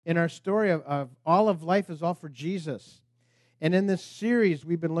in our story of all of life is all for Jesus. And in this series,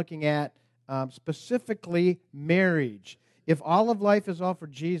 we've been looking at specifically marriage. If all of life is all for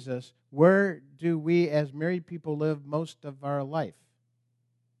Jesus, where do we as married people live most of our life?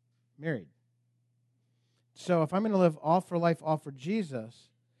 Married. So if I'm going to live all for life, all for Jesus,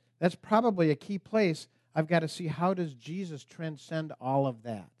 that's probably a key place. I've got to see, how does Jesus transcend all of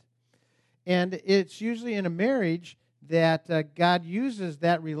that? And it's usually in a marriage that God uses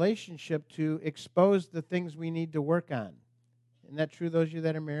that relationship to expose the things we need to work on. Isn't that true, those of you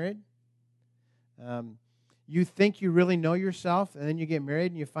that are married? You think you really know yourself, and then you get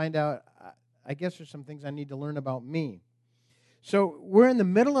married and you find out, I guess there's some things I need to learn about me. So we're in the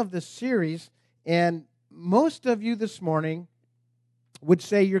middle of this series, and most of you this morning would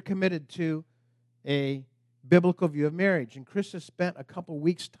say you're committed to a biblical view of marriage. And Chris has spent a couple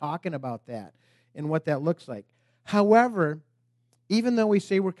weeks talking about that and what that looks like. However, even though we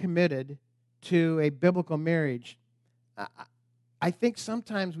say we're committed to a biblical marriage, I think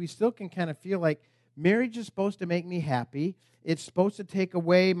sometimes we still can kind of feel like marriage is supposed to make me happy. It's supposed to take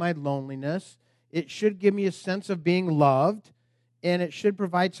away my loneliness. It should give me a sense of being loved, and it should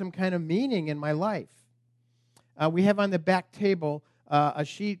provide some kind of meaning in my life. We have on the back table a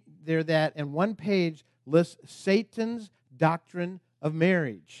sheet there that, in one page, lists Satan's doctrine of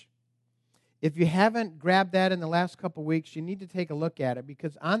marriage. If you haven't grabbed that in the last couple weeks, you need to take a look at it,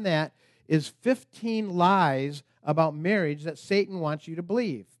 because on that is 15 lies about marriage that Satan wants you to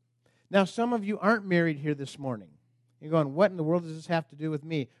believe. Now, some of you aren't married here this morning. You're going, what in the world does this have to do with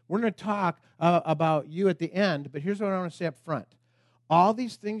me? We're going to talk about you at the end, but here's what I want to say up front. All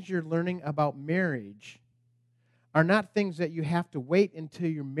these things you're learning about marriage are not things that you have to wait until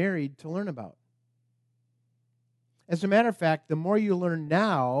you're married to learn about. As a matter of fact, the more you learn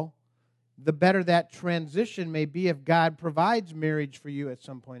now, the better that transition may be if God provides marriage for you at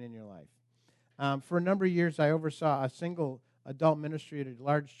some point in your life. For a number of years, I oversaw a single adult ministry at a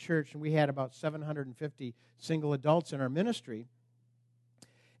large church, and we had about 750 single adults in our ministry.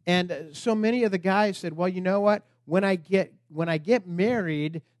 And so many of the guys said, well, you know what? When I get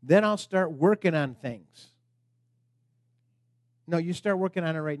married, then I'll start working on things. No, you start working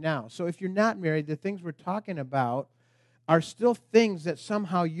on it right now. So if you're not married, the things we're talking about are still things that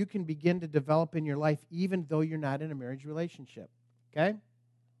somehow you can begin to develop in your life, even though you're not in a marriage relationship. Okay?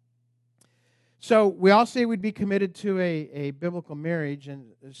 So we all say we'd be committed to a biblical marriage,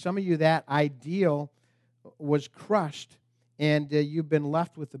 and some of you, that ideal was crushed, and you've been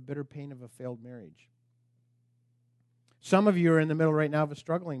left with the bitter pain of a failed marriage. Some of you are in the middle right now of a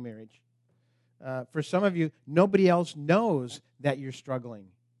struggling marriage. For some of you, nobody else knows that you're struggling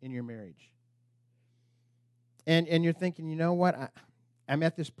in your marriage. And you're thinking, you know what? I'm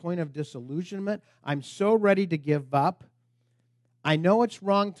at this point of disillusionment. I'm so ready to give up. I know it's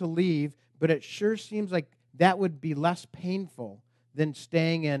wrong to leave, but it sure seems like that would be less painful than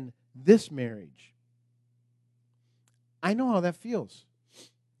staying in this marriage. I know how that feels.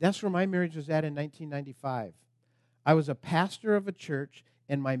 That's where my marriage was at in 1995. I was a pastor of a church,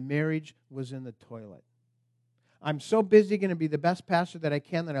 and my marriage was in the toilet. I'm so busy going to be the best pastor that I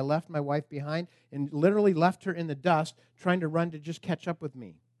can that I left my wife behind and literally left her in the dust trying to run to just catch up with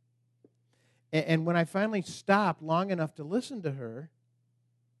me. And when I finally stopped long enough to listen to her,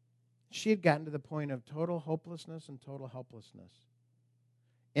 she had gotten to the point of total hopelessness and total helplessness.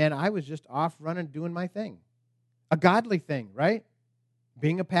 And I was just off running, doing my thing. A godly thing, right?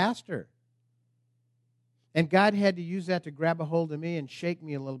 Being a pastor. And God had to use that to grab a hold of me and shake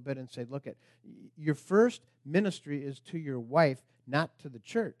me a little bit and say, look, your first ministry is to your wife, not to the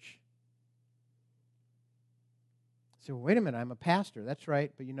church. I said, well, wait a minute, I'm a pastor. That's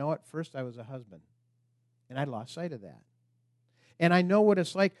right. But you know what? First I was a husband. And I lost sight of that. And I know what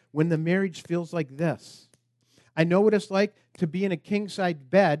it's like when the marriage feels like this. I know what it's like to be in a king-size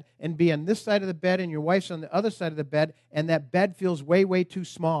bed and be on this side of the bed and your wife's on the other side of the bed, and that bed feels way, way too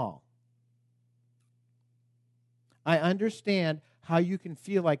small. I understand how you can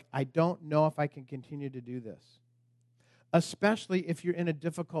feel like, I don't know if I can continue to do this, especially if you're in a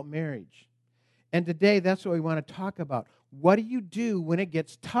difficult marriage. And today, that's what we want to talk about. What do you do when it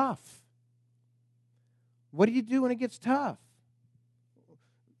gets tough? What do you do when it gets tough?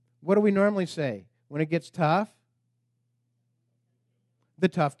 What do we normally say? When it gets tough, the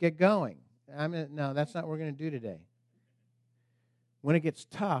tough get going. No, that's not what we're going to do today. When it gets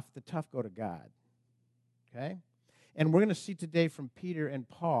tough, the tough go to God. Okay? And we're going to see today from Peter and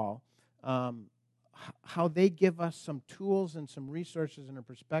Paul how they give us some tools and some resources and a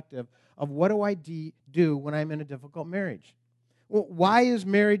perspective of what do I do when I'm in a difficult marriage. Well, why is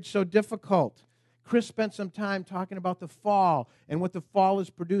marriage so difficult? Chris spent some time talking about the fall and what the fall has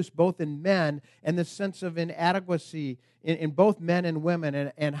produced both in men and the sense of inadequacy in both men and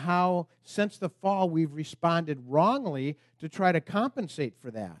women, and how since the fall we've responded wrongly to try to compensate for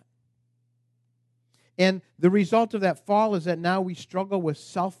that. And the result of that fall is that now we struggle with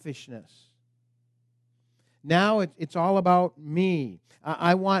selfishness. Now it's all about me.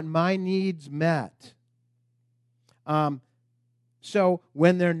 I want my needs met. So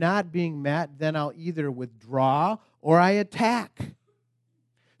when they're not being met, then I'll either withdraw or I attack.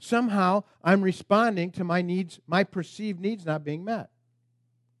 Somehow I'm responding to my needs, my perceived needs not being met.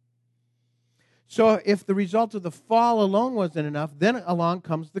 So if the result of the fall alone wasn't enough, then along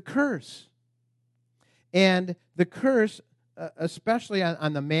comes the curse. And the curse, especially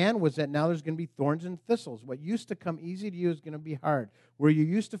on the man, was that now there's going to be thorns and thistles. What used to come easy to you is going to be hard. Where you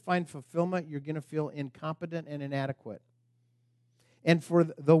used to find fulfillment, you're going to feel incompetent and inadequate. And for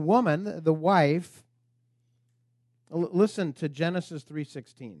the woman, the wife, listen to Genesis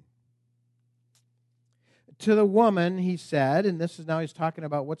 3:16. To the woman, he said, and this is now he's talking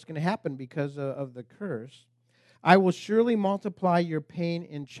about what's going to happen because of the curse, I will surely multiply your pain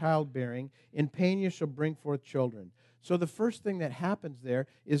in childbearing. In pain you shall bring forth children. So the first thing that happens there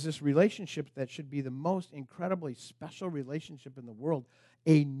is this relationship that should be the most incredibly special relationship in the world,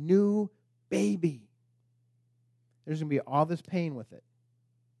 a new baby. There's going to be all this pain with it.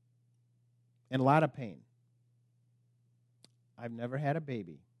 And a lot of pain. I've never had a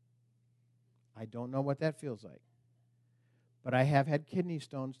baby. I don't know what that feels like. But I have had kidney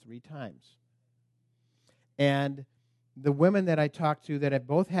stones 3 times. And the women that I talked to that had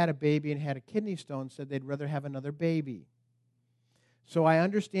both had a baby and had a kidney stone said they'd rather have another baby. So I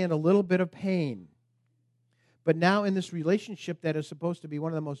understand a little bit of pain. But now in this relationship that is supposed to be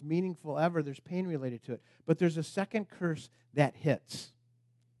one of the most meaningful ever, there's pain related to it. But there's a second curse that hits.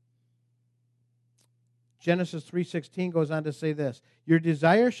 Genesis 3:16 goes on to say this, your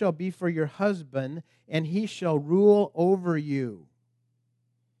desire shall be for your husband, and he shall rule over you.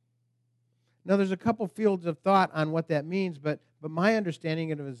 Now, there's a couple fields of thought on what that means, but my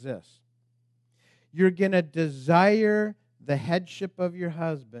understanding of it is this. You're going to desire the headship of your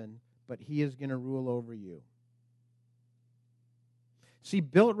husband, but he is going to rule over you. See,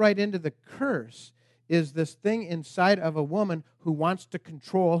 built right into the curse is this thing inside of a woman who wants to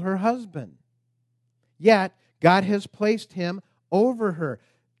control her husband. Yet, God has placed him over her.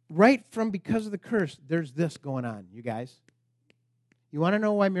 Right from because of the curse, there's this going on, you guys. You want to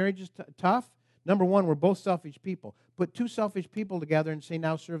know why marriage is tough? Number one, we're both selfish people. Put 2 selfish people together and say,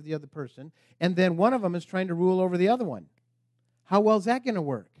 now serve the other person. And then one of them is trying to rule over the other one. How well is that going to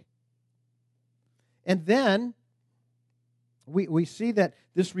work? And then we see that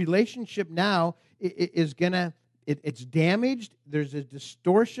this relationship now is going to, it's damaged. There's a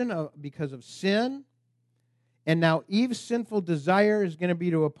distortion because of sin. And now Eve's sinful desire is going to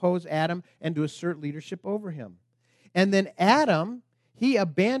be to oppose Adam and to assert leadership over him. And then Adam, he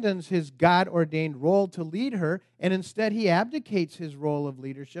abandons his God-ordained role to lead her, and instead he abdicates his role of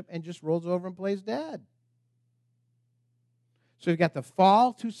leadership and just rolls over and plays dad. So we've got the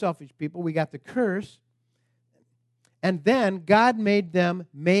fall, 2 selfish people. We got the curse. And then God made them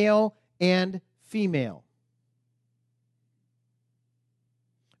male and female.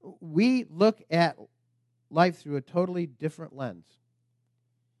 We look at life through a totally different lens.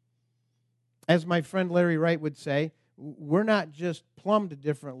 As my friend Larry Wright would say, we're not just plumbed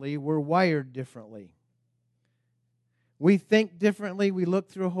differently, we're wired differently. We think differently, we look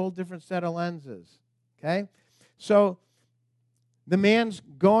through a whole different set of lenses. Okay? So the man's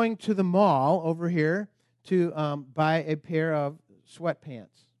going to the mall over here to buy a pair of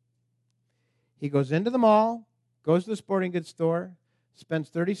sweatpants. He goes into the mall, goes to the sporting goods store, spends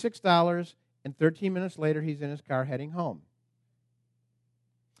 $36, and 13 minutes later, he's in his car heading home.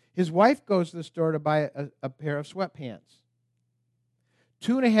 His wife goes to the store to buy a pair of sweatpants.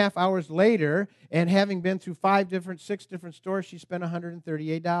 2.5 hours later, and having been through 6 different stores, she spent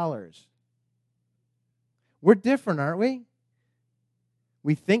 $138. We're different, aren't we?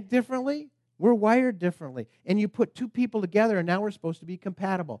 We think differently. We're wired differently. And you put 2 people together, and now we're supposed to be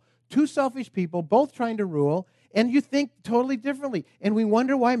compatible. 2 selfish people, both trying to rule, and you think totally differently. And we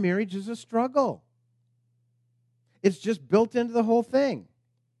wonder why marriage is a struggle. It's just built into the whole thing.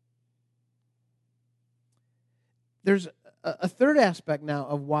 There's a third aspect now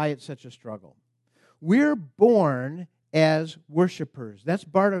of why it's such a struggle. We're born as worshipers. That's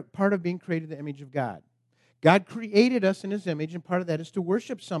part of being created in the image of God. God created us in His image, and part of that is to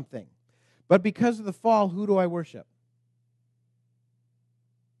worship something. But because of the fall, who do I worship?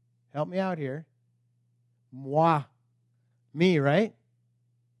 Help me out here. Moi. Me, right?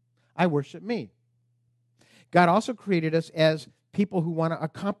 I worship me. God also created us as people who want to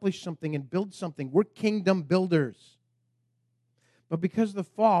accomplish something and build something. We're kingdom builders. But because of the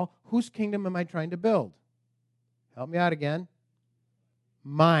fall, whose kingdom am I trying to build? Help me out again.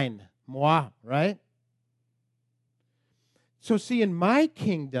 Mine. Moi, right? So see, in my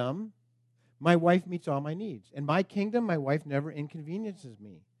kingdom, my wife meets all my needs. In my kingdom, my wife never inconveniences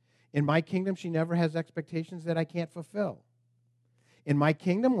me. In my kingdom, she never has expectations that I can't fulfill. In my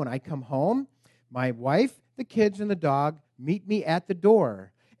kingdom, when I come home, my wife, the kids, and the dog meet me at the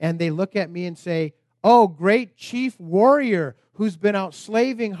door. And they look at me and say, "Oh, great chief warrior who's been out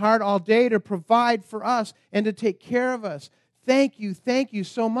slaving hard all day to provide for us and to take care of us. Thank you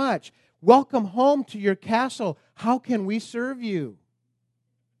so much. Welcome home to your castle. How can we serve you?"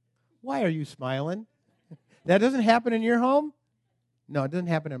 Why are you smiling? That doesn't happen in your home? No, it doesn't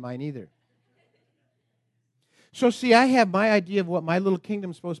happen in mine either. So see, I have my idea of what my little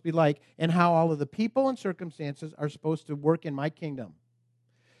kingdom is supposed to be like and how all of the people and circumstances are supposed to work in my kingdom.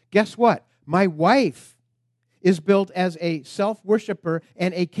 Guess what? My wife is built as a self-worshiper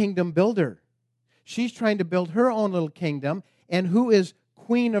and a kingdom builder. She's trying to build her own little kingdom, and who is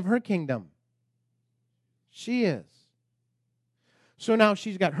queen of her kingdom? She is. So now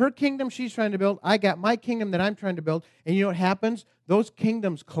she's got her kingdom she's trying to build. I got my kingdom that I'm trying to build. And you know what happens? Those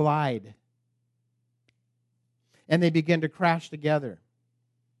kingdoms collide. And they begin to crash together.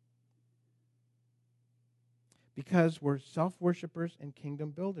 Because we're self-worshipers and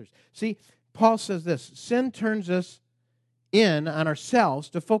kingdom builders. See, Paul says this: sin turns us in on ourselves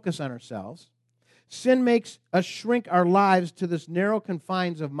to focus on ourselves. Sin makes us shrink our lives to this narrow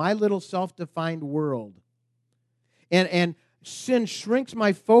confines of my little self-defined world. And sin shrinks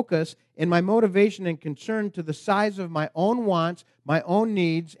my focus and my motivation and concern to the size of my own wants, my own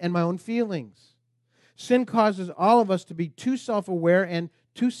needs, and my own feelings. Sin causes all of us to be too self-aware and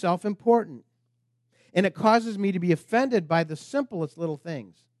too self-important. And it causes me to be offended by the simplest little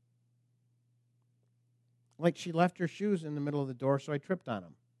things. Like she left her shoes in the middle of the door, so I tripped on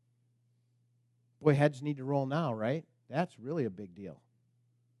them. Boy, heads need to roll now, right? That's really a big deal.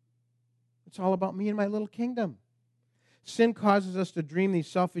 It's all about me and my little kingdom. Sin causes us to dream these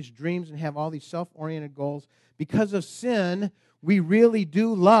selfish dreams and have all these self-oriented goals. Because of sin, we really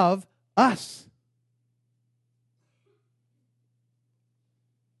do love us.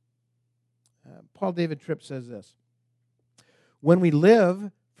 Paul David Tripp says this: when we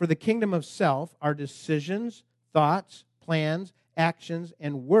live for the kingdom of self, our decisions, thoughts, plans, actions,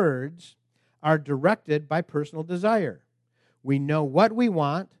 and words are directed by personal desire. We know what we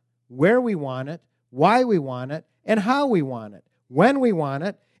want, where we want it, why we want it, and how we want it, when we want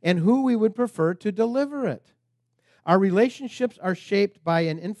it, and who we would prefer to deliver it. Our relationships are shaped by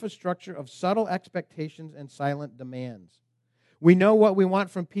an infrastructure of subtle expectations and silent demands. We know what we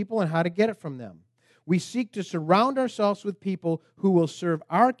want from people and how to get it from them. We seek to surround ourselves with people who will serve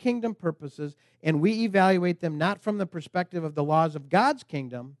our kingdom purposes, and we evaluate them not from the perspective of the laws of God's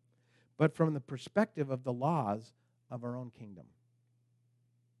kingdom, but from the perspective of the laws of our own kingdom.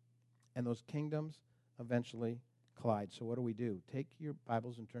 And those kingdoms eventually collide. So what do? Take your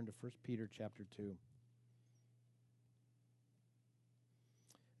Bibles and turn to 1 Peter chapter 2.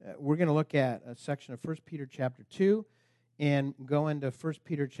 We're going to look at a section of 1 Peter chapter 2 and go into 1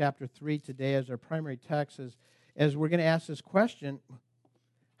 Peter chapter 3 today as our primary text, as we're going to ask this question: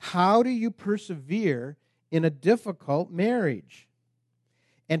 how do you persevere in a difficult marriage?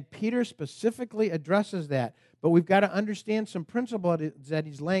 And Peter specifically addresses that. But we've got to understand some principles that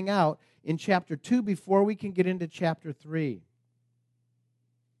he's laying out in chapter 2 before we can get into chapter 3.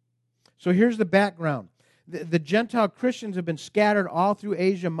 So here's the background. The Gentile Christians have been scattered all through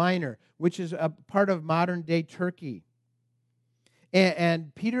Asia Minor, which is a part of modern-day Turkey.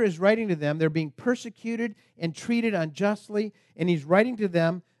 And Peter is writing to them. They're being persecuted and treated unjustly, and he's writing to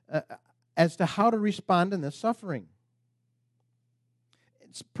them as to how to respond in this suffering.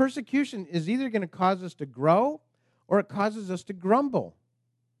 Persecution is either going to cause us to grow or it causes us to grumble.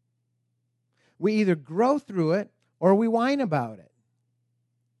 We either grow through it or we whine about it.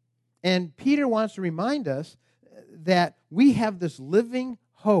 And Peter wants to remind us that we have this living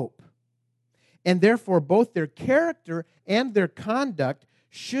hope. And therefore, both their character and their conduct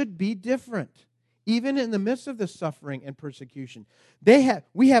should be different, even in the midst of the suffering and persecution.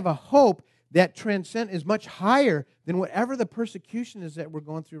 We have a hope that is much higher than whatever the persecution is that we're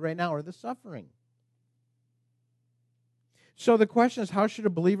going through right now, or the suffering. So the question is, how should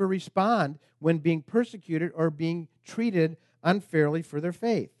a believer respond when being persecuted or being treated unfairly for their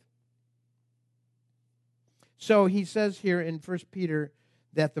faith? So he says here in 1 Peter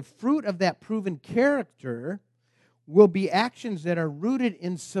that the fruit of that proven character will be actions that are rooted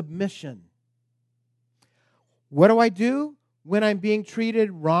in submission. What do I do when I'm being treated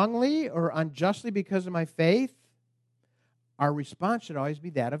wrongly or unjustly because of my faith? Our response should always be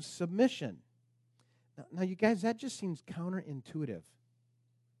that of submission. Now, you guys, that just seems counterintuitive.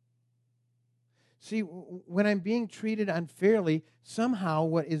 See, when I'm being treated unfairly, somehow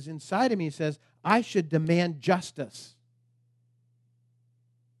what is inside of me says, I should demand justice.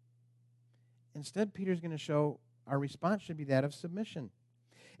 Instead, Peter's going to show our response should be that of submission.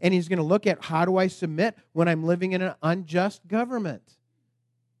 And he's going to look at how do I submit when I'm living in an unjust government?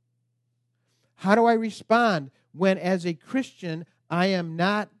 How do I respond when, as a Christian, I am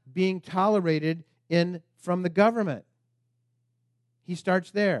not being tolerated from the government? He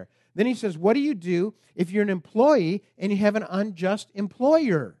starts there. Then he says, what do you do if you're an employee and you have an unjust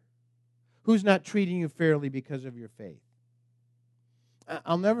employer who's not treating you fairly because of your faith?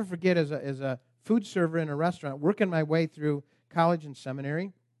 I'll never forget as a food server in a restaurant, working my way through college and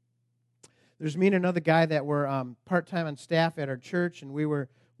seminary. There's me and another guy that were part-time on staff at our church, and we were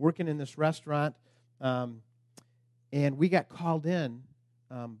working in this restaurant, and we got called in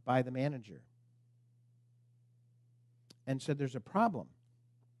by the manager and said, there's a problem.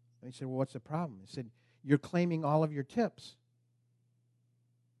 And he said, well, what's the problem? He said, you're claiming all of your tips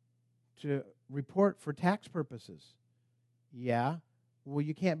to report for tax purposes. Yeah. Well,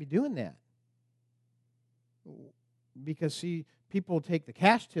 you can't be doing that. Because, see, people take the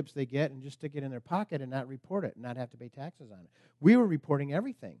cash tips they get and just stick it in their pocket and not report it and not have to pay taxes on it. We were reporting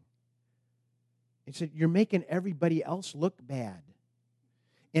everything. He said, you're making everybody else look bad.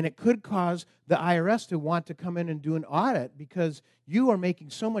 And it could cause the IRS to want to come in and do an audit because you are making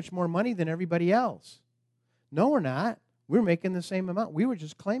so much more money than everybody else. No, we're not. We're making the same amount. We were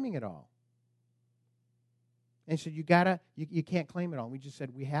just claiming it all. And he said, you can't claim it all. We just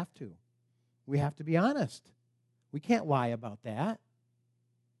said, we have to. We have to be honest. We can't lie about that.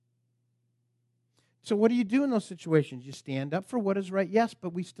 So what do you do in those situations? You stand up for what is right, yes,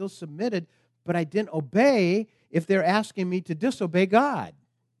 but we still submitted, but I didn't obey if they're asking me to disobey God.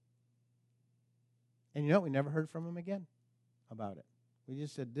 And you know what? We never heard from him again about it. We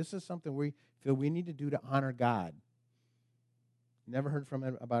just said, this is something we feel we need to do to honor God. Never heard from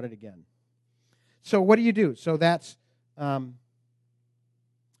him about it again. So what do you do? So that's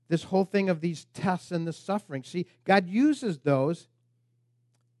this whole thing of these tests and the suffering. See, God uses those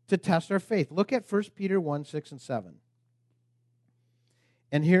to test our faith. Look at 1 Peter 1, 6 and 7.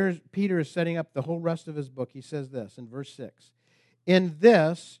 And here Peter is setting up the whole rest of his book. He says this in verse 6. In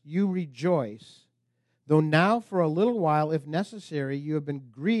this you rejoice, though now for a little while, if necessary, you have been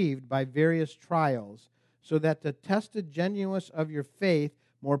grieved by various trials, so that the tested genuineness of your faith,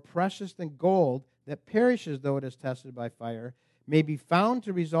 more precious than gold, that perishes though it is tested by fire, may be found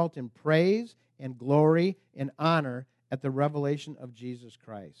to result in praise and glory and honor at the revelation of Jesus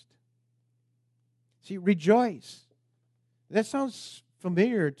Christ. See, rejoice. That sounds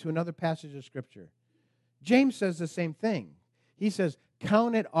familiar to another passage of Scripture. James says the same thing. He says,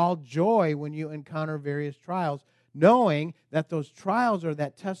 count it all joy when you encounter various trials, knowing that those trials or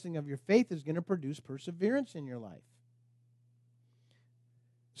that testing of your faith is going to produce perseverance in your life.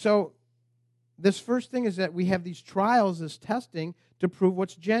 So, this first thing is that we have these trials, this testing, to prove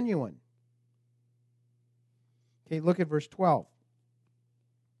what's genuine. Okay, look at verse 12.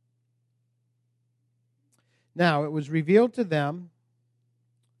 Now, it was revealed to them,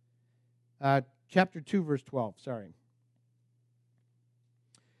 chapter 2, verse 12, sorry.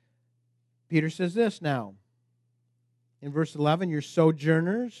 Peter says this now. In verse 11, you're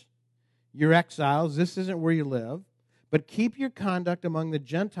sojourners, you're exiles, this isn't where you live. But keep your conduct among the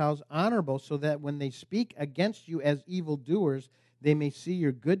Gentiles honorable, so that when they speak against you as evildoers, they may see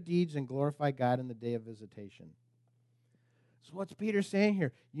your good deeds and glorify God in the day of visitation. So what's Peter saying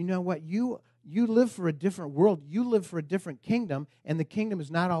here? You know what? You live for a different world. You live for a different kingdom, and the kingdom is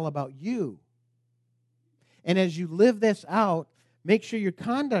not all about you. And as you live this out, make sure your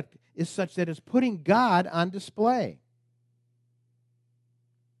conduct is such that it's putting God on display.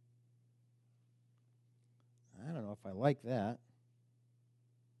 I don't know if I like that.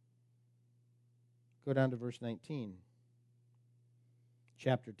 Go down to verse 19.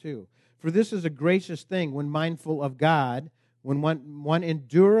 Chapter 2. For this is a gracious thing when mindful of God, when one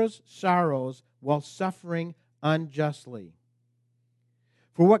endures sorrows while suffering unjustly.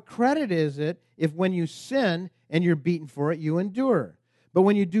 For what credit is it if when you sin and you're beaten for it, you endure? But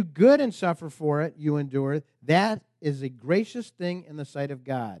when you do good and suffer for it, you endure. That is a gracious thing in the sight of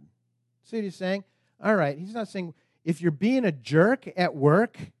God. See what he's saying? All right, he's not saying if you're being a jerk at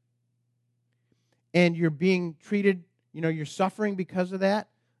work and you're being treated, you're suffering because of that,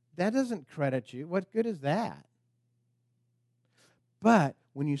 that doesn't credit you. What good is that? But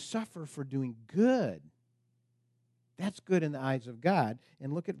when you suffer for doing good, That's good in the eyes of God.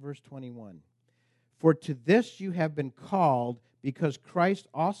 And look at verse 21. For to this you have been called, because Christ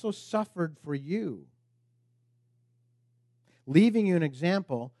also suffered for you, leaving you an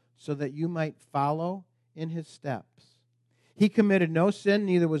example so that you might follow in his steps. He committed no sin,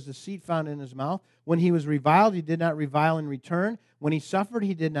 neither was deceit found in his mouth. When he was reviled, he did not revile in return. When he suffered,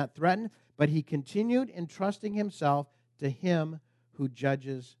 he did not threaten, but he continued entrusting himself to him who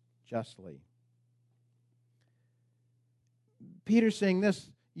judges justly. Peter's saying this,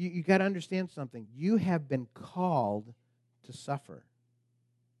 you got to understand something. You have been called to suffer.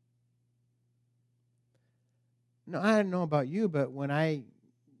 Now, I don't know about you, but when I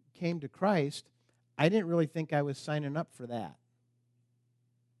came to Christ, I didn't really think I was signing up for that.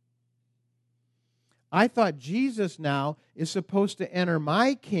 I thought Jesus now is supposed to enter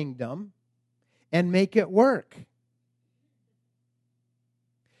my kingdom and make it work.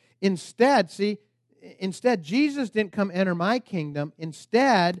 Instead, Jesus didn't come enter my kingdom.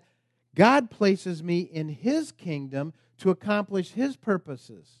 Instead, God places me in his kingdom to accomplish his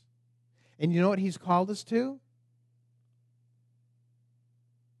purposes. And you know what he's called us to?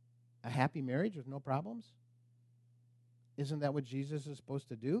 A happy marriage with no problems? Isn't that what Jesus is supposed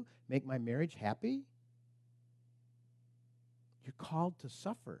to do? Make my marriage happy? You're called to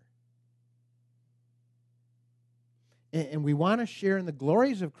suffer. And we want to share in the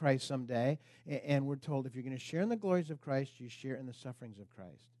glories of Christ someday. And we're told if you're going to share in the glories of Christ, you share in the sufferings of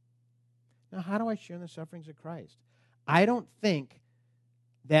Christ. Now, how do I share in the sufferings of Christ? I don't think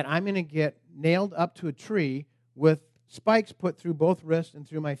that I'm going to get nailed up to a tree with spikes put through both wrists and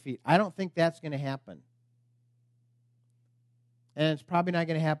through my feet. I don't think that's going to happen. And it's probably not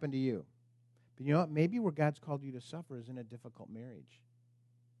going to happen to you. But you know what? Maybe where God's called you to suffer is in a difficult marriage.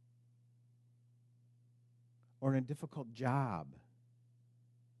 Or in a difficult job.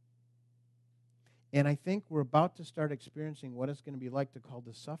 And I think we're about to start experiencing what it's going to be like to call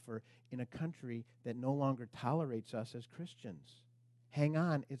to suffer in a country that no longer tolerates us as Christians. Hang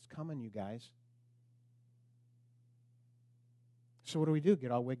on, it's coming, you guys. So what do?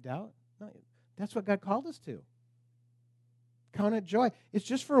 Get all wigged out? No, that's what God called us to. Count it joy. It's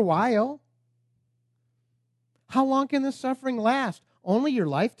just for a while. How long can this suffering last? Only your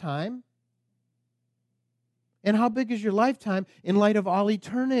lifetime. And how big is your lifetime in light of all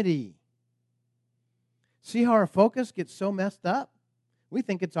eternity? See how our focus gets so messed up? We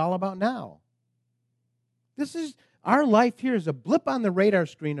think it's all about now. Our life here is a blip on the radar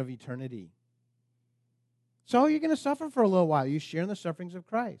screen of eternity. So you're going to suffer for a little while. You share in the sufferings of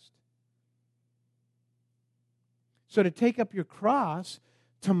Christ. So to take up your cross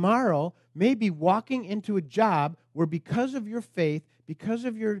tomorrow may be walking into a job where because of your faith, because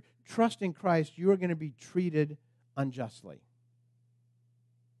of your trust in Christ, you are going to be treated unjustly.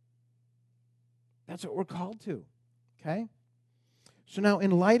 That's what we're called to. Okay? So now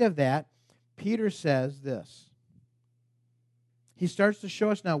in light of that, Peter says this. He starts to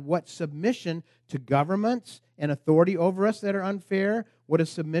show us now what submission to governments and authority over us that are unfair, what does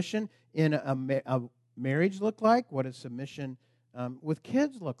submission in a marriage look like, what does submission with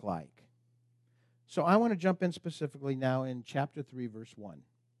kids look like. So I want to jump in specifically now in chapter 3, verse 1.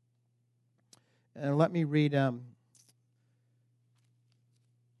 And let me read, let's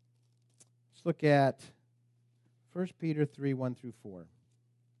look at 1 Peter 3, 1 through 4.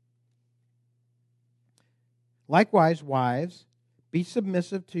 Likewise, wives, be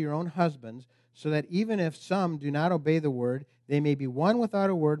submissive to your own husbands, so that even if some do not obey the word, they may be won without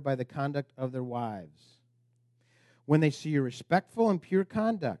a word by the conduct of their wives. When they see your respectful and pure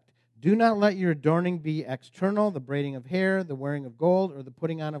conduct, do not let your adorning be external, the braiding of hair, the wearing of gold, or the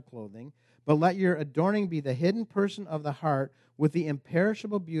putting on of clothing, but let your adorning be the hidden person of the heart with the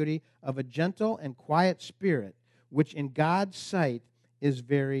imperishable beauty of a gentle and quiet spirit, which in God's sight is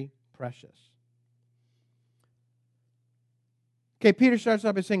very precious. Okay, Peter starts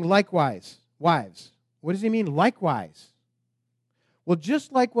off by saying, likewise, wives. What does he mean, likewise? Well,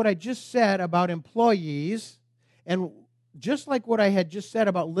 just like what I just said about employees, and just like what I had just said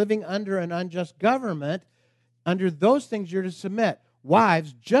about living under an unjust government, under those things you're to submit.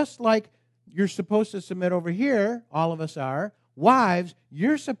 Wives, just like you're supposed to submit over here, all of us are, wives,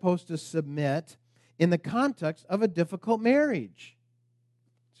 you're supposed to submit in the context of a difficult marriage.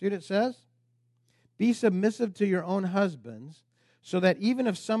 See what it says? Be submissive to your own husbands, so that even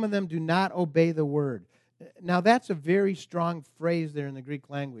if some of them do not obey the word. Now, that's a very strong phrase there in the Greek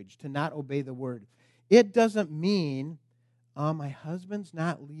language, to not obey the word. It doesn't mean, my husband's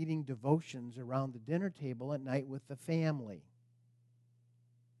not leading devotions around the dinner table at night with the family.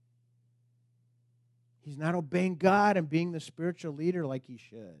 He's not obeying God and being the spiritual leader like he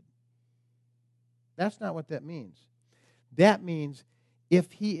should. That's not what that means. That means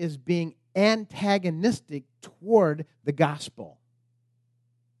if he is being antagonistic toward the gospel.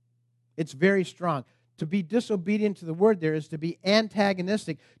 It's very strong. To be disobedient to the word there is to be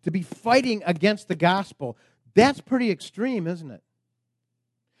antagonistic, to be fighting against the gospel. That's pretty extreme, isn't it?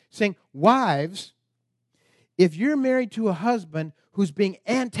 Saying, wives, if you're married to a husband who's being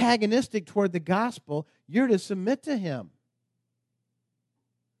antagonistic toward the gospel, you're to submit to him.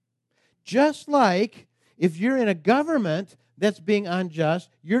 Just like if you're in a government that's being unjust,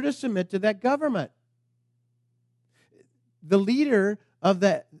 you're to submit to that government. The leader of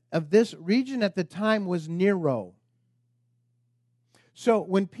this region at the time was Nero. So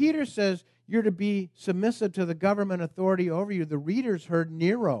when Peter says you're to be submissive to the government authority over you, the readers heard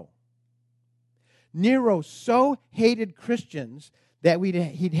Nero. Nero so hated Christians that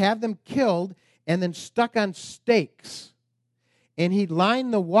he'd have them killed and then stuck on stakes. And he'd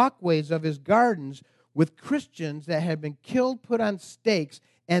line the walkways of his gardens with Christians that had been killed, put on stakes,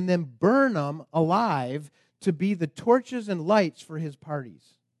 and then burn them alive to be the torches and lights for his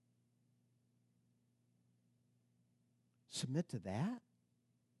parties. Submit to that?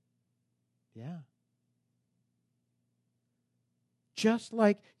 Yeah. Just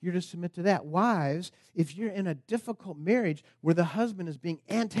like you're to submit to that. Wives, if you're in a difficult marriage where the husband is being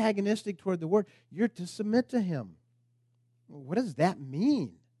antagonistic toward the word, you're to submit to him. What does that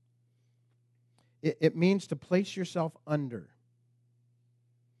mean? It means to place yourself under.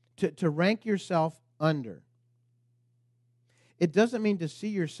 To rank yourself under. It doesn't mean to see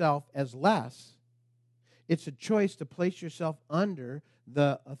yourself as less. It's a choice to place yourself under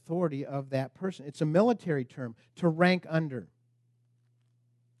the authority of that person. It's a military term, to rank under.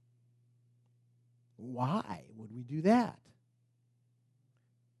 Why would we do that?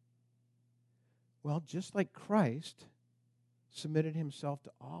 Well, just like Christ submitted himself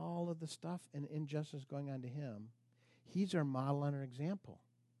to all of the stuff and injustice going on to him, he's our model and our example.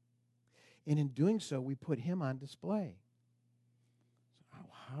 And in doing so, we put him on display. So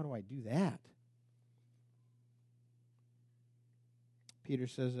how do I do that? Peter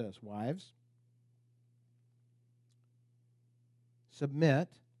says this, wives, submit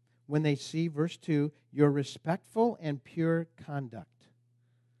when they see, verse 2, your respectful and pure conduct.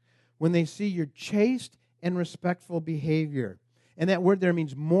 When they see your chaste and respectful behavior. And that word there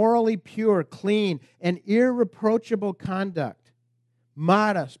means morally pure, clean, and irreproachable conduct.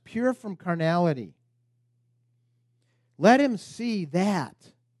 Modest, pure from carnality. Let him see that.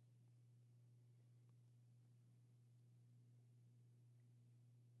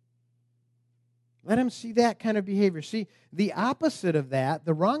 Let him see that kind of behavior. See, the opposite of that,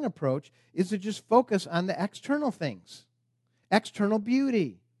 the wrong approach, is to just focus on the external things. External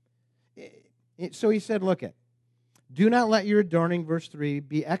beauty. So he said, look it. Do not let your adorning, verse 3,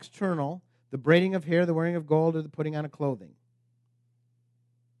 be external, the braiding of hair, the wearing of gold, or the putting on of clothing.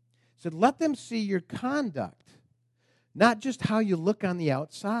 He said, let them see your conduct, not just how you look on the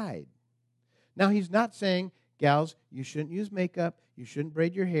outside. Now, he's not saying, gals, you shouldn't use makeup, you shouldn't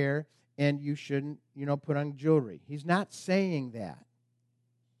braid your hair, and you shouldn't, put on jewelry. He's not saying that.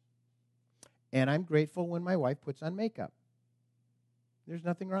 And I'm grateful when my wife puts on makeup. There's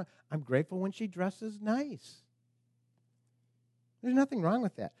nothing wrong. I'm grateful when she dresses nice. There's nothing wrong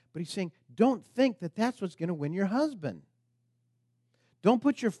with that. But he's saying, don't think that that's what's going to win your husband. Don't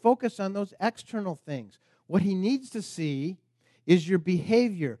put your focus on those external things. What he needs to see is your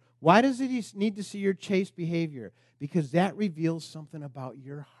behavior. Why does he need to see your chaste behavior? Because that reveals something about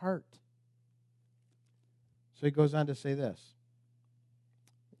your heart. So he goes on to say this.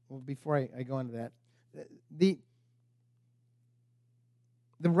 Well, before I go into that,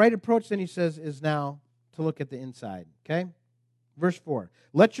 the right approach, then he says, is now to look at the inside. Okay? Verse 4.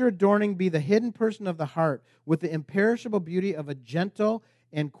 Let your adorning be the hidden person of the heart with the imperishable beauty of a gentle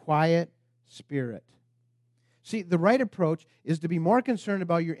and quiet spirit. See, the right approach is to be more concerned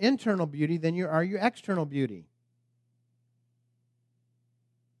about your internal beauty than you are your external beauty.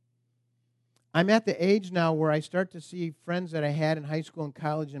 I'm at the age now where I start to see friends that I had in high school and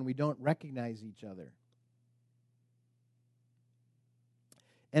college and we don't recognize each other.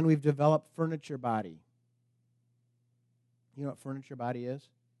 And we've developed furniture body. You know what furniture body is?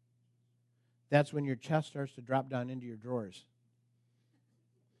 That's when your chest starts to drop down into your drawers.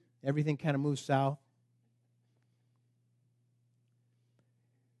 Everything kind of moves south.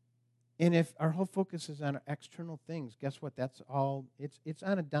 And if our whole focus is on external things, guess what? That's all, it's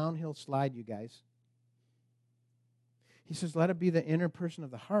on a downhill slide, you guys. He says, let it be the inner person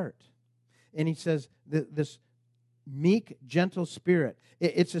of the heart. And he says, this meek, gentle spirit.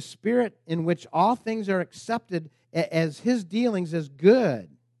 It's a spirit in which all things are accepted as his dealings as good.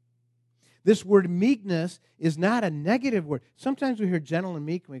 This word meekness is not a negative word. Sometimes we hear gentle and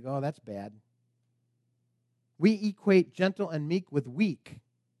meek and we go, oh, that's bad. We equate gentle and meek with weak.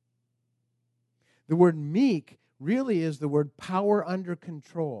 The word meek really is the word power under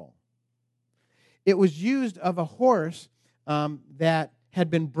control. It was used of a horse that had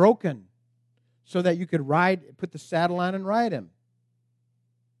been broken so that you could put the saddle on and ride him.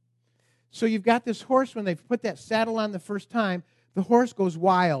 So you've got this horse, when they've put that saddle on the first time, the horse goes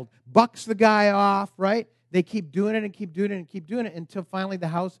wild, bucks the guy off, right? They keep doing it and keep doing it and keep doing it until finally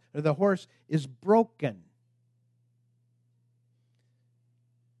the horse is broken.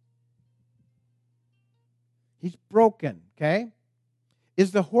 He's broken, okay?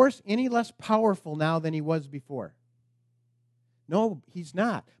 Is the horse any less powerful now than he was before? No, he's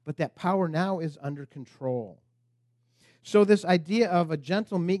not. But that power now is under control. So this idea of a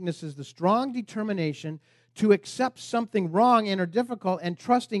gentle meekness is the strong determination to accept something wrong and or difficult and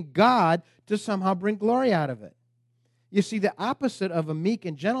trusting God to somehow bring glory out of it. You see, the opposite of a meek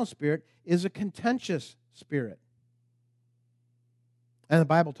and gentle spirit is a contentious spirit. And the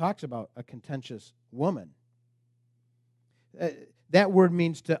Bible talks about a contentious woman. That word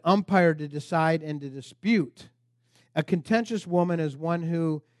means to umpire, to decide, and to dispute. A contentious woman is one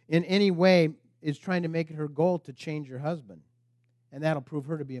who, in any way, is trying to make it her goal to change her husband. And that'll prove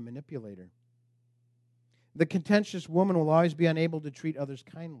her to be a manipulator. The contentious woman will always be unable to treat others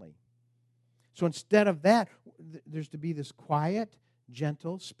kindly. So instead of that, there's to be this quiet,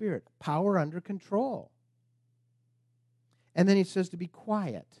 gentle spirit, power under control. And then he says to be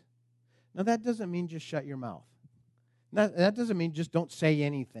quiet. Now that doesn't mean just shut your mouth. That doesn't mean just don't say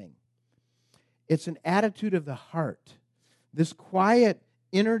anything. It's an attitude of the heart. This quiet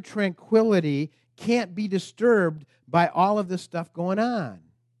inner tranquility can't be disturbed by all of this stuff going on.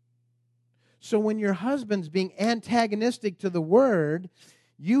 So when your husband's being antagonistic to the word,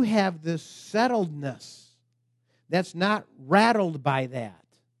 you have this settledness that's not rattled by that.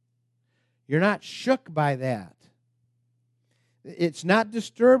 You're not shook by that. It's not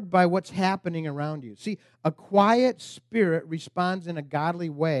disturbed by what's happening around you. See, a quiet spirit responds in a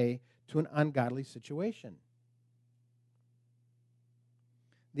godly way to an ungodly situation.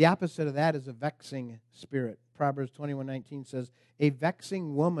 The opposite of that is a vexing spirit. Proverbs 21:19 says, a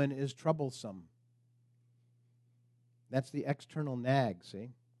vexing woman is troublesome. That's the external nag, see?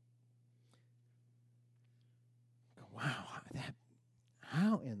 Wow,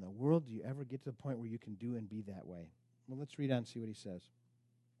 how in the world do you ever get to the point where you can do and be that way? Well, let's read on and see what he says.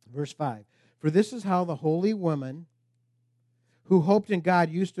 Verse 5, for this is how the holy women who hoped in God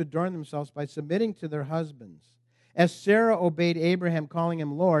used to adorn themselves by submitting to their husbands. As Sarah obeyed Abraham, calling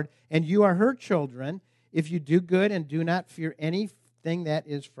him Lord, and you are her children, if you do good and do not fear anything that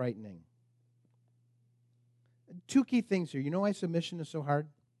is frightening. Two key things here. You know why submission is so hard?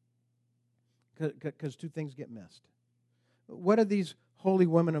 Because two things get missed. What did these holy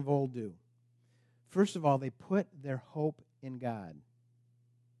women of old do? First of all, they put their hope in God.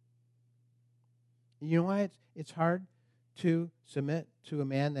 You know why it's hard to submit to a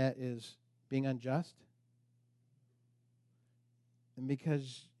man that is being unjust? And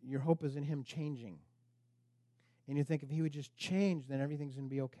because your hope is in him changing. And you think if he would just change, then everything's going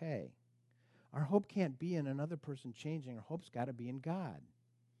to be okay. Our hope can't be in another person changing. Our hope's got to be in God.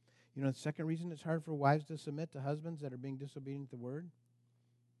 You know, the second reason it's hard for wives to submit to husbands that are being disobedient to the word?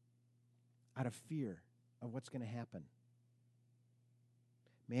 Out of fear of what's going to happen.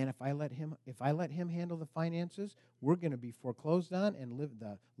 Man, if I let him handle the finances, we're going to be foreclosed on and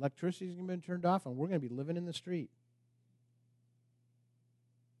the electricity's going to be turned off and we're going to be living in the street.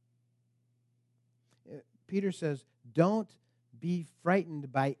 Peter says, don't be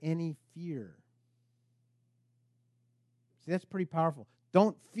frightened by any fear. See, that's pretty powerful.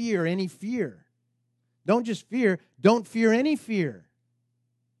 Don't fear any fear. Don't just fear, don't fear any fear.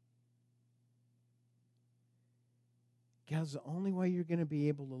 Because the only way you're going to be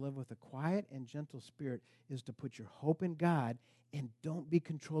able to live with a quiet and gentle spirit is to put your hope in God and don't be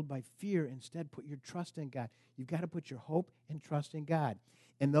controlled by fear. Instead, put your trust in God. You've got to put your hope and trust in God.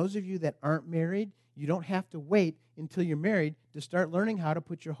 And those of you that aren't married, you don't have to wait until you're married to start learning how to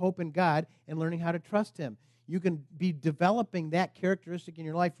put your hope in God and learning how to trust Him. You can be developing that characteristic in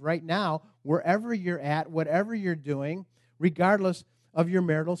your life right now, wherever you're at, whatever you're doing, regardless of your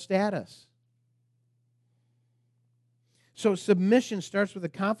marital status. So submission starts with a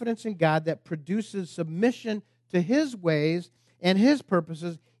confidence in God that produces submission to His ways and His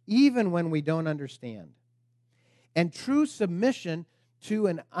purposes, even when we don't understand. And true submission to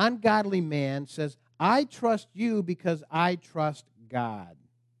an ungodly man says, I trust you because I trust God.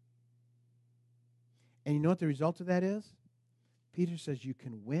 And you know what the result of that is? Peter says you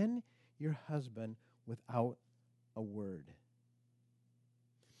can win, your husband without a word.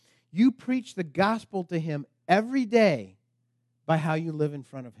 You preach the gospel to him every day by how you live in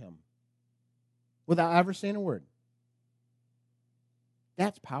front of him without ever saying a word.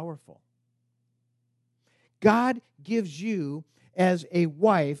 That's powerful. God gives you, as a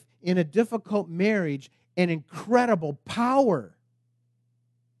wife in a difficult marriage, an incredible power.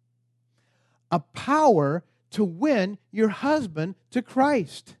 A power to win your husband to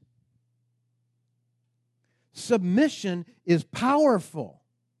Christ. Submission is powerful.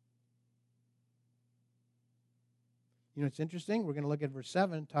 You know, it's interesting. We're going to look at verse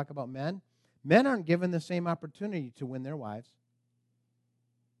 7 and talk about men. Men aren't given the same opportunity to win their wives.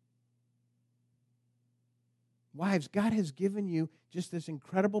 Wives, God has given you just this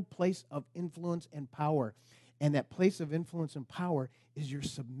incredible place of influence and power. And that place of influence and power is your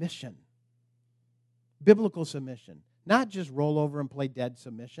submission. Biblical submission. Not just roll over and play dead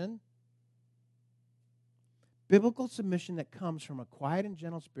submission. Biblical submission that comes from a quiet and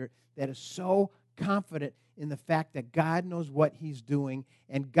gentle spirit that is so confident in the fact that God knows what he's doing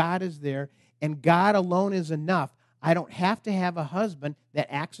and God is there and God alone is enough. I don't have to have a husband that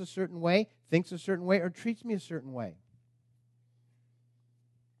acts a certain way, thinks a certain way, or treats me a certain way.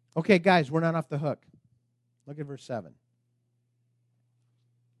 Okay, guys, we're not off the hook. Look at verse 7.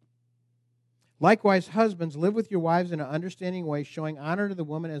 Likewise, husbands, live with your wives in an understanding way, showing honor to the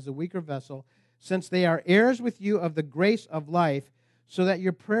woman as the weaker vessel, since they are heirs with you of the grace of life, so that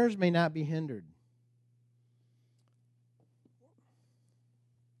your prayers may not be hindered.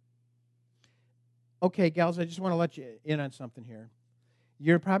 Okay, gals, I just want to let you in on something here.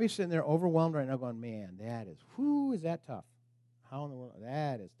 You're probably sitting there overwhelmed right now going, man, is that tough? How in the world?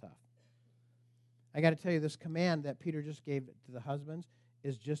 That is tough. I got to tell you, this command that Peter just gave to the husbands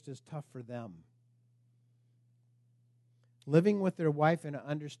is just as tough for them. Living with their wife in an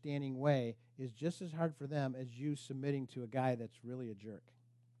understanding way is just as hard for them as you submitting to a guy that's really a jerk.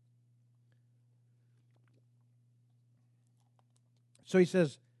 So he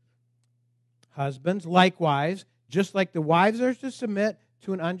says, husbands, likewise, just like the wives are to submit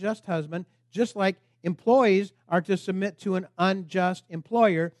to an unjust husband, just like employees are to submit to an unjust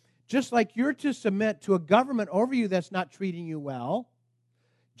employer, just like you're to submit to a government over you that's not treating you well,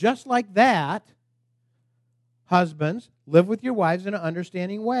 just like that, husbands, live with your wives in an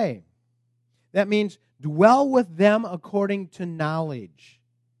understanding way. That means dwell with them according to knowledge.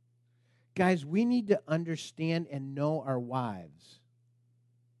 Guys, we need to understand and know our wives,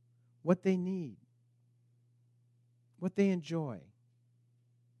 what they need, what they enjoy,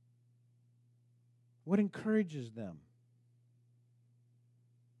 what encourages them.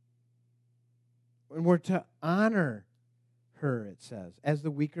 And we're to honor her, it says, as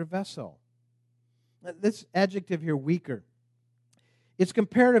the weaker vessel. This adjective here, weaker, it's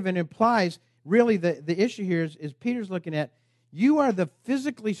comparative and implies, really the issue here is Peter's looking at, you are the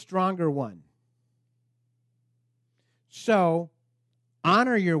physically stronger one. So,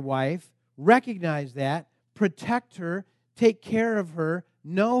 honor your wife, recognize that, protect her, take care of her,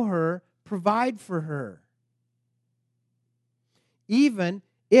 know her, provide for her. Even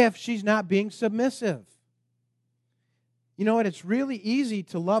if she's not being submissive. You know what? It's really easy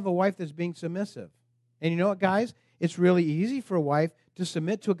to love a wife that's being submissive. And you know what, guys? It's really easy for a wife to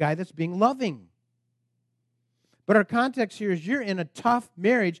submit to a guy that's being loving. But our context here is you're in a tough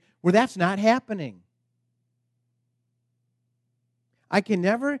marriage where that's not happening. I can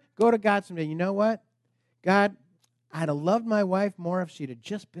never go to God someday, you know what? God, I'd have loved my wife more if she'd have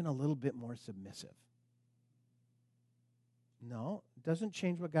just been a little bit more submissive. No, it doesn't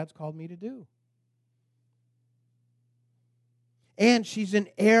change what God's called me to do. And she's an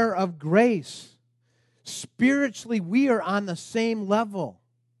heir of grace. Spiritually, we are on the same level.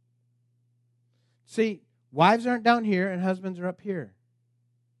 See, wives aren't down here and husbands are up here.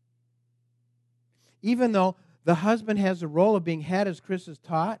 Even though the husband has the role of being head, as Chris has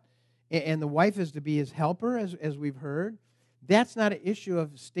taught, and the wife is to be his helper, as we've heard, that's not an issue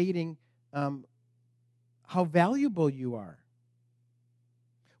of stating how valuable you are.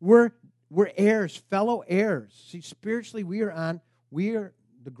 We're heirs, fellow heirs. See, spiritually, we are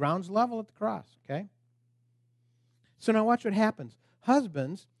the ground's level at the cross, okay? So now watch what happens.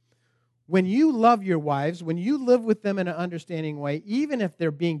 Husbands, when you love your wives, when you live with them in an understanding way, even if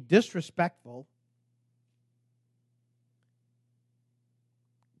they're being disrespectful,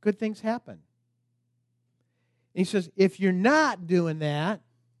 good things happen. And he says, if you're not doing that,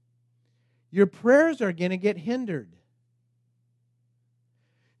 your prayers are going to get hindered.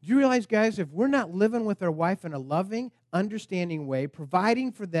 Do you realize, guys, if we're not living with our wife in a loving, understanding way,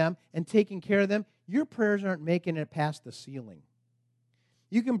 providing for them and taking care of them, your prayers aren't making it past the ceiling.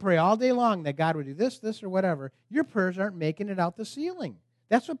 You can pray all day long that God would do this, this, or whatever. Your prayers aren't making it out the ceiling.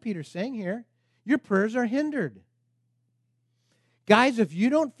 That's what Peter's saying here. Your prayers are hindered. Guys, if you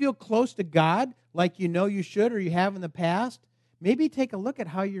don't feel close to God like you know you should or you have in the past, maybe take a look at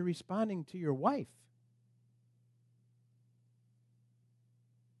how you're responding to your wife.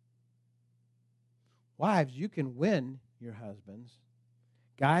 Wives, you can win your husbands.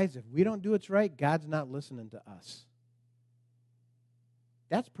 Guys, if we don't do what's right, God's not listening to us.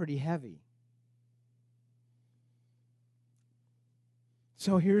 That's pretty heavy.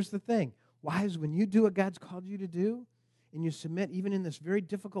 So here's the thing. Wives, when you do what God's called you to do, and you submit even in this very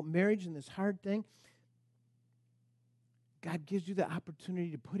difficult marriage and this hard thing, God gives you the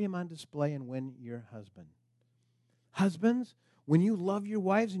opportunity to put him on display and win your husband. Husbands, when you love your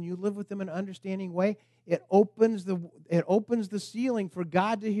wives and you live with them in an understanding way, it opens the ceiling for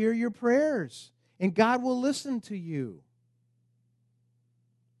God to hear your prayers, and God will listen to you.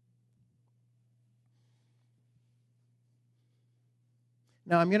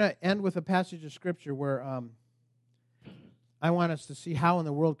 Now, I'm going to end with a passage of Scripture where I want us to see how in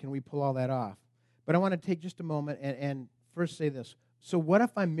the world can we pull all that off. But I want to take just a moment and first say this. So what if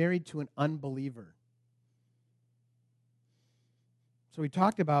I'm married to an unbeliever? So we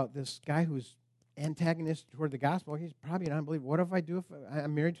talked about this guy who's antagonistic toward the gospel. He's probably an unbeliever. What if I do if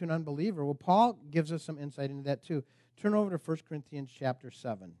I'm married to an unbeliever? Well, Paul gives us some insight into that too. Turn over to 1 Corinthians chapter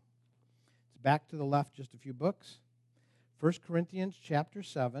 7. It's back to the left just a few books. 1 Corinthians chapter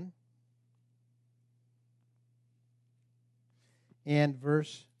 7 and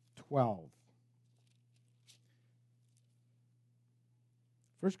verse 12.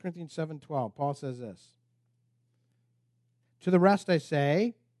 1 Corinthians 7:12, Paul says this. To the rest I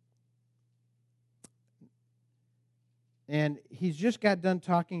say, and he's just got done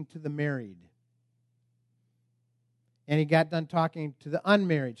talking to the married. And he got done talking to the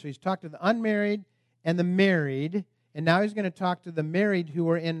unmarried. So he's talked to the unmarried and the married. And now he's going to talk to the married who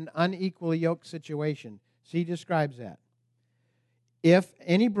are in an unequally yoked situation. So he describes that. If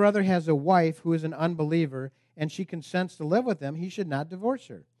any brother has a wife who is an unbeliever and she consents to live with him, he should not divorce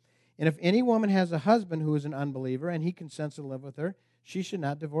her. And if any woman has a husband who is an unbeliever and he consents to live with her, she should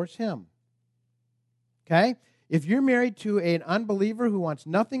not divorce him. Okay? If you're married to an unbeliever who wants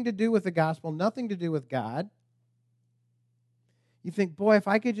nothing to do with the gospel, nothing to do with God, you think, boy, if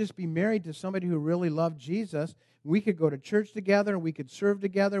I could just be married to somebody who really loved Jesus, we could go to church together, we could serve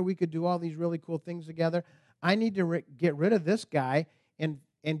together, we could do all these really cool things together. I need to get rid of this guy and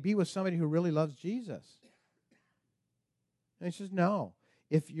be with somebody who really loves Jesus. And he says, no.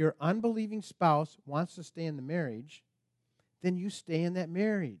 If your unbelieving spouse wants to stay in the marriage, then you stay in that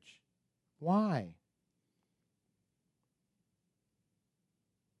marriage. Why?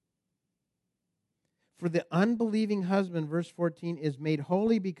 For the unbelieving husband, verse 14, is made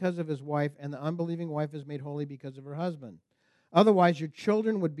holy because of his wife, and the unbelieving wife is made holy because of her husband. Otherwise, your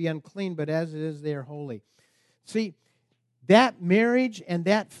children would be unclean, but as it is, they are holy. See, that marriage and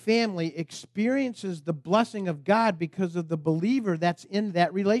that family experiences the blessing of God because of the believer that's in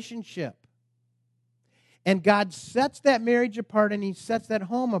that relationship. And God sets that marriage apart, and he sets that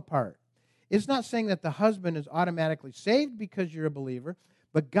home apart. It's not saying that the husband is automatically saved because you're a believer,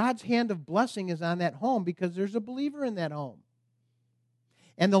 but God's hand of blessing is on that home because there's a believer in that home.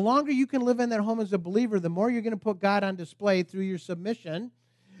 And the longer you can live in that home as a believer, the more you're going to put God on display through your submission,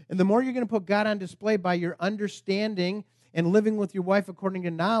 and the more you're going to put God on display by your understanding and living with your wife according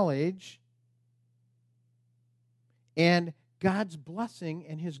to knowledge. And God's blessing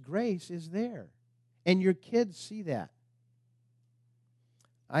and his grace is there. And your kids see that.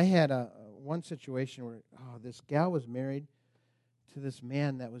 I had one situation where this gal was married to this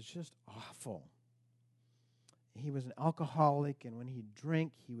man that was just awful. He was an alcoholic, and when he'd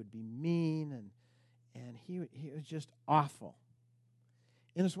drink, he would be mean, and he was just awful.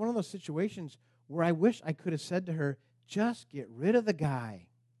 And it's one of those situations where I wish I could have said to her, just get rid of the guy.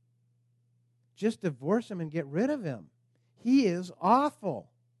 Just divorce him and get rid of him. He is awful.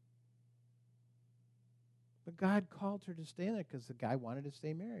 But God called her to stay there because the guy wanted to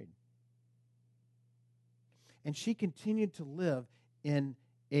stay married. And she continued to live in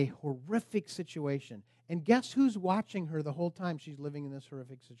a horrific situation. And guess who's watching her the whole time she's living in this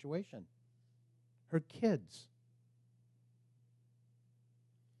horrific situation? Her kids.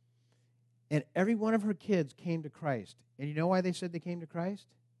 And every one of her kids came to Christ. And you know why they said they came to Christ?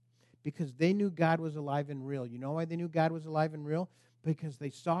 Because they knew God was alive and real. You know why they knew God was alive and real? Because they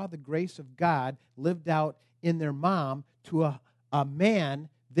saw the grace of God lived out in their mom to a man,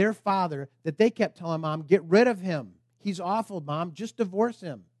 their father, that they kept telling mom, get rid of him. He's awful, Mom. Just divorce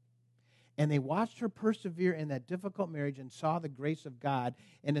him. And they watched her persevere in that difficult marriage and saw the grace of God.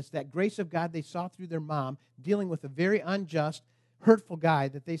 And it's that grace of God they saw through their mom dealing with a very unjust, hurtful guy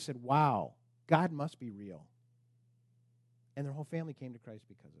that they said, wow, God must be real. And their whole family came to Christ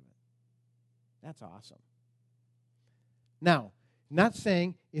because of it. That's awesome. Now, not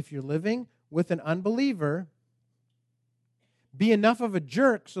saying if you're living with an unbeliever, be enough of a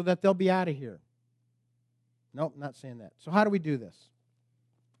jerk so that they'll be out of here. Nope, not saying that. So how do we do this?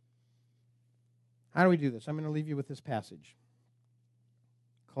 How do we do this? I'm going to leave you with this passage.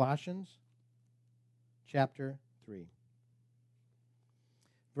 Colossians chapter 3.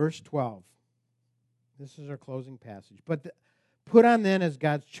 Verse 12. This is our closing passage. But put on then as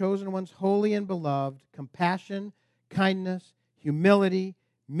God's chosen ones, holy and beloved, compassion, kindness, humility,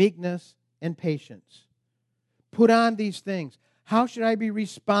 meekness, and patience. Put on these things. How should I be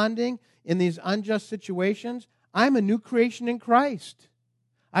responding in these unjust situations? I'm a new creation in Christ.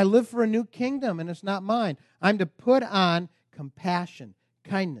 I live for a new kingdom, and it's not mine. I'm to put on compassion,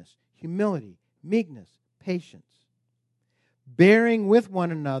 kindness, humility, meekness, patience, bearing with one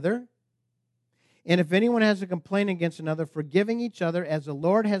another. And if anyone has a complaint against another, forgiving each other as the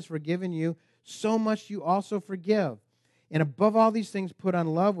Lord has forgiven you, so must you also forgive. And above all these things, put on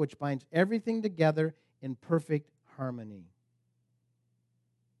love, which binds everything together in perfect harmony.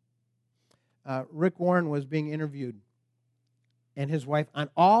 Rick Warren was being interviewed, and his wife, on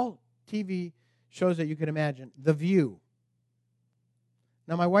all TV shows that you could imagine. The View.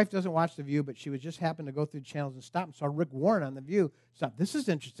 Now, my wife doesn't watch The View, but she was just happened to go through channels and stop and saw Rick Warren on The View. Thought, this is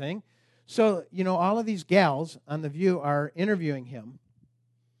interesting. So, all of these gals on The View are interviewing him,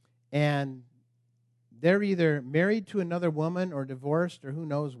 and they're either married to another woman or divorced or who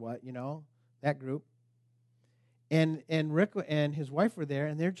knows what, that group. And Rick and his wife were there,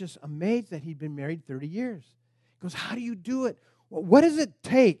 and they're just amazed that he'd been married 30 years. He goes, how do you do it? What does it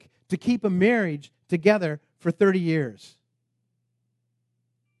take to keep a marriage together for 30 years?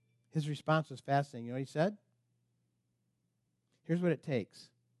 His response was fascinating. You know what he said? Here's what it takes.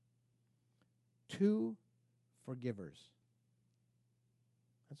 2 forgivers.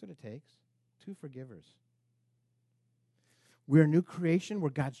 That's what it takes. 2 forgivers. We're a new creation. We're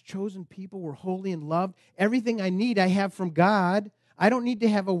God's chosen people. We're holy and loved. Everything I need, I have from God. I don't need to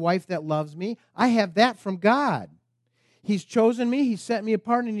have a wife that loves me. I have that from God. He's chosen me. He set me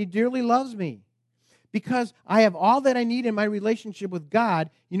apart, and He dearly loves me. Because I have all that I need in my relationship with God,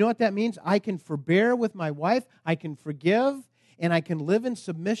 you know what that means? I can forbear with my wife. I can forgive, and I can live in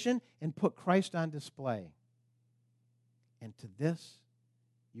submission and put Christ on display. And to this,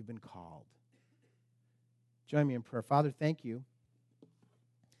 you've been called. Join me in prayer. Father, thank you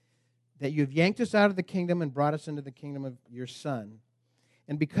that you've yanked us out of the kingdom and brought us into the kingdom of your Son.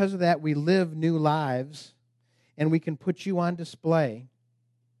 And because of that, we live new lives, and we can put you on display.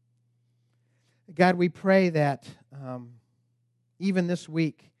 God, we pray that even this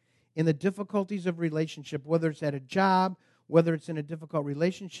week, in the difficulties of relationship, whether it's at a job, whether it's in a difficult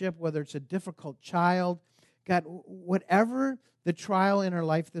relationship, whether it's a difficult child, God, whatever the trial in our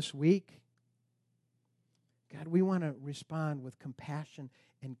life this week, God, we want to respond with compassion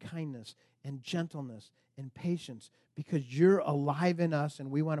and kindness and gentleness and patience because you're alive in us and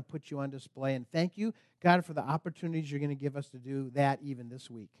we want to put you on display. And thank you, God, for the opportunities you're going to give us to do that even this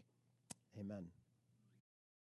week. Amen.